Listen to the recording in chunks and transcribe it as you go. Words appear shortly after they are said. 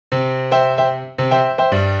Hi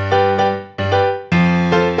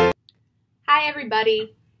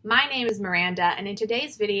everybody, my name is Miranda, and in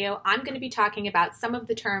today's video I'm going to be talking about some of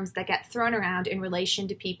the terms that get thrown around in relation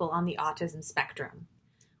to people on the autism spectrum.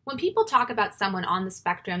 When people talk about someone on the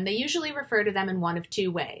spectrum, they usually refer to them in one of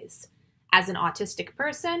two ways: as an autistic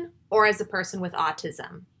person or as a person with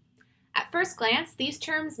autism. At first glance, these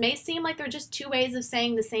terms may seem like they're just two ways of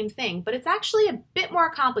saying the same thing, but it's actually a bit more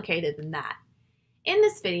complicated than that. In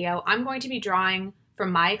this video, I'm going to be drawing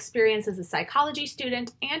from my experience as a psychology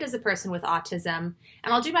student and as a person with autism,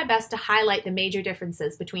 and I'll do my best to highlight the major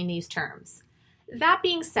differences between these terms. That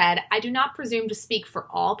being said, I do not presume to speak for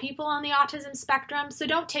all people on the autism spectrum, so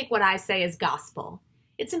don't take what I say as gospel.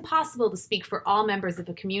 It's impossible to speak for all members of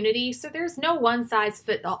a community, so there's no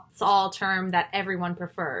one-size-fits-all term that everyone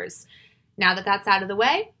prefers. Now that that's out of the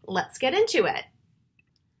way, let's get into it.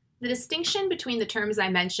 The distinction between the terms I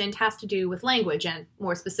mentioned has to do with language and,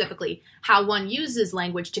 more specifically, how one uses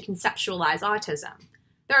language to conceptualize autism.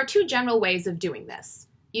 There are two general ways of doing this: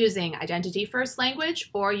 using identity-first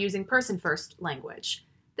language or using person-first language.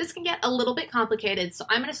 This can get a little bit complicated, so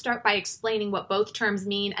I'm going to start by explaining what both terms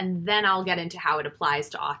mean, and then I'll get into how it applies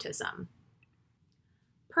to autism.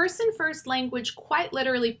 Person-first language quite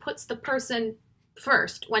literally puts the person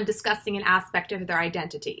first when discussing an aspect of their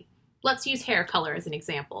identity. Let's use hair color as an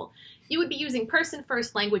example. You would be using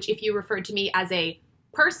person-first language if you referred to me as a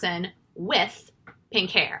person with pink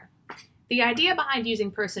hair. The idea behind using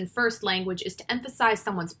person-first language is to emphasize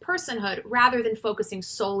someone's personhood rather than focusing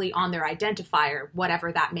solely on their identifier,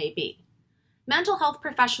 whatever that may be. Mental health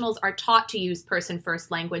professionals are taught to use person-first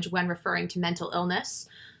language when referring to mental illness.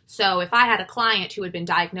 So if I had a client who had been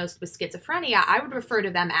diagnosed with schizophrenia, I would refer to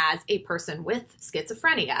them as a person with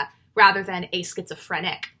schizophrenia rather than a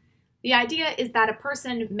schizophrenic. The idea is that a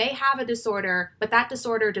person may have a disorder, but that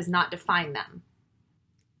disorder does not define them.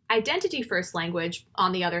 Identity-first language,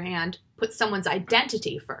 on the other hand, puts someone's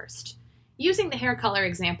identity first. Using the hair color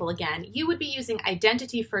example again, you would be using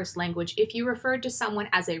identity-first language if you referred to someone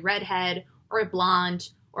as a redhead or a blonde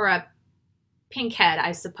or a pinkhead,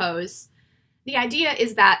 I suppose. The idea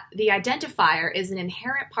is that the identifier is an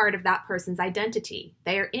inherent part of that person's identity.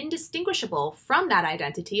 They are indistinguishable from that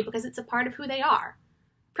identity because it's a part of who they are.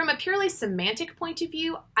 From a purely semantic point of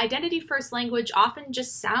view, identity-first language often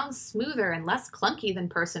just sounds smoother and less clunky than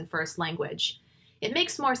person-first language. It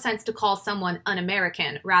makes more sense to call someone an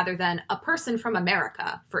American rather than a person from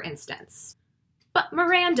America, for instance. But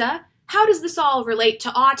Miranda, how does this all relate to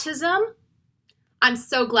autism? I'm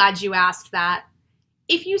so glad you asked that.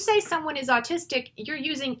 If you say someone is autistic, you're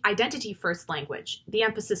using identity-first language. The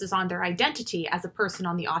emphasis is on their identity as a person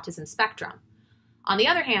on the autism spectrum. On the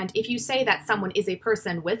other hand, if you say that someone is a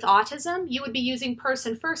person with autism, you would be using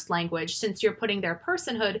person-first language since you're putting their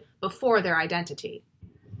personhood before their identity.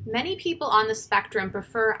 Many people on the spectrum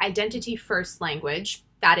prefer identity-first language,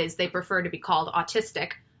 that is, they prefer to be called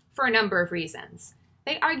autistic, for a number of reasons.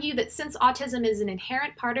 They argue that since autism is an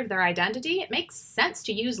inherent part of their identity, it makes sense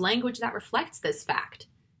to use language that reflects this fact.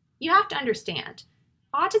 You have to understand,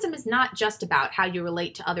 autism is not just about how you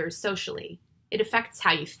relate to others socially. It affects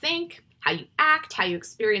how you think, how you act, how you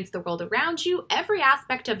experience the world around you, every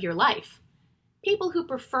aspect of your life. People who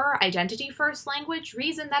prefer identity-first language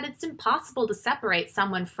reason that it's impossible to separate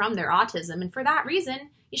someone from their autism, and for that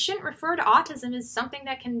reason, you shouldn't refer to autism as something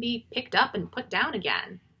that can be picked up and put down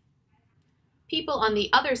again. People on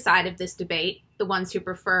the other side of this debate, the ones who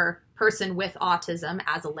prefer person with autism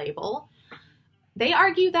as a label, they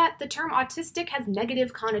argue that the term autistic has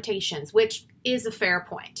negative connotations, which is a fair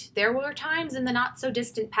point. There were times in the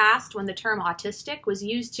not-so-distant past when the term autistic was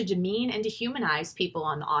used to demean and dehumanize people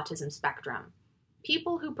on the autism spectrum.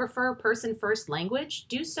 People who prefer person-first language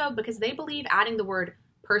do so because they believe adding the word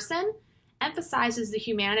person emphasizes the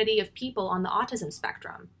humanity of people on the autism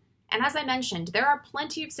spectrum. And as I mentioned, there are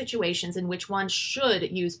plenty of situations in which one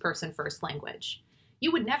should use person-first language.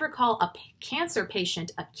 You would never call a cancer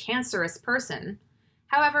patient a cancerous person.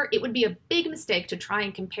 However, it would be a big mistake to try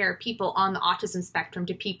and compare people on the autism spectrum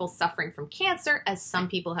to people suffering from cancer, as some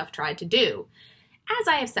people have tried to do. As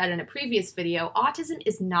I have said in a previous video, autism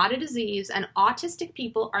is not a disease, and autistic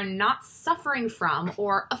people are not suffering from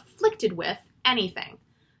or afflicted with anything.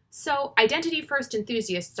 So, identity-first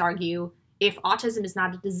enthusiasts argue, if autism is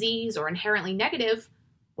not a disease or inherently negative,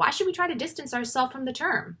 why should we try to distance ourselves from the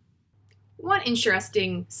term? One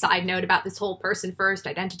interesting side note about this whole person-first,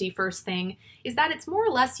 identity-first thing is that it's more or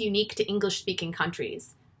less unique to English-speaking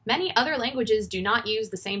countries. Many other languages do not use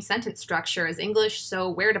the same sentence structure as English, so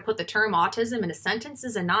where to put the term autism in a sentence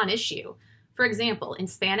is a non-issue. For example, in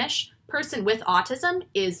Spanish, person with autism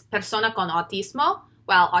is persona con autismo,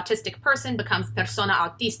 while autistic person becomes persona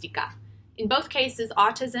autística. In both cases,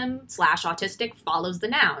 autism/autistic follows the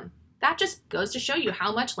noun. That just goes to show you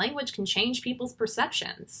how much language can change people's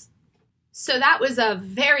perceptions. So that was a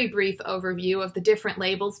very brief overview of the different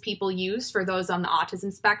labels people use for those on the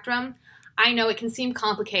autism spectrum. I know it can seem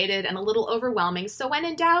complicated and a little overwhelming, so when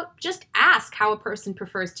in doubt, just ask how a person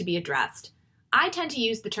prefers to be addressed. I tend to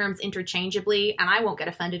use the terms interchangeably, and I won't get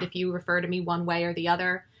offended if you refer to me one way or the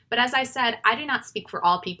other, but as I said, I do not speak for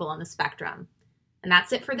all people on the spectrum. And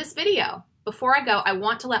that's it for this video. Before I go, I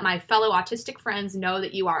want to let my fellow autistic friends know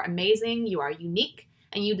that you are amazing, you are unique,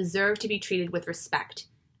 and you deserve to be treated with respect.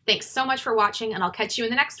 Thanks so much for watching, and I'll catch you in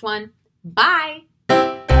the next one. Bye!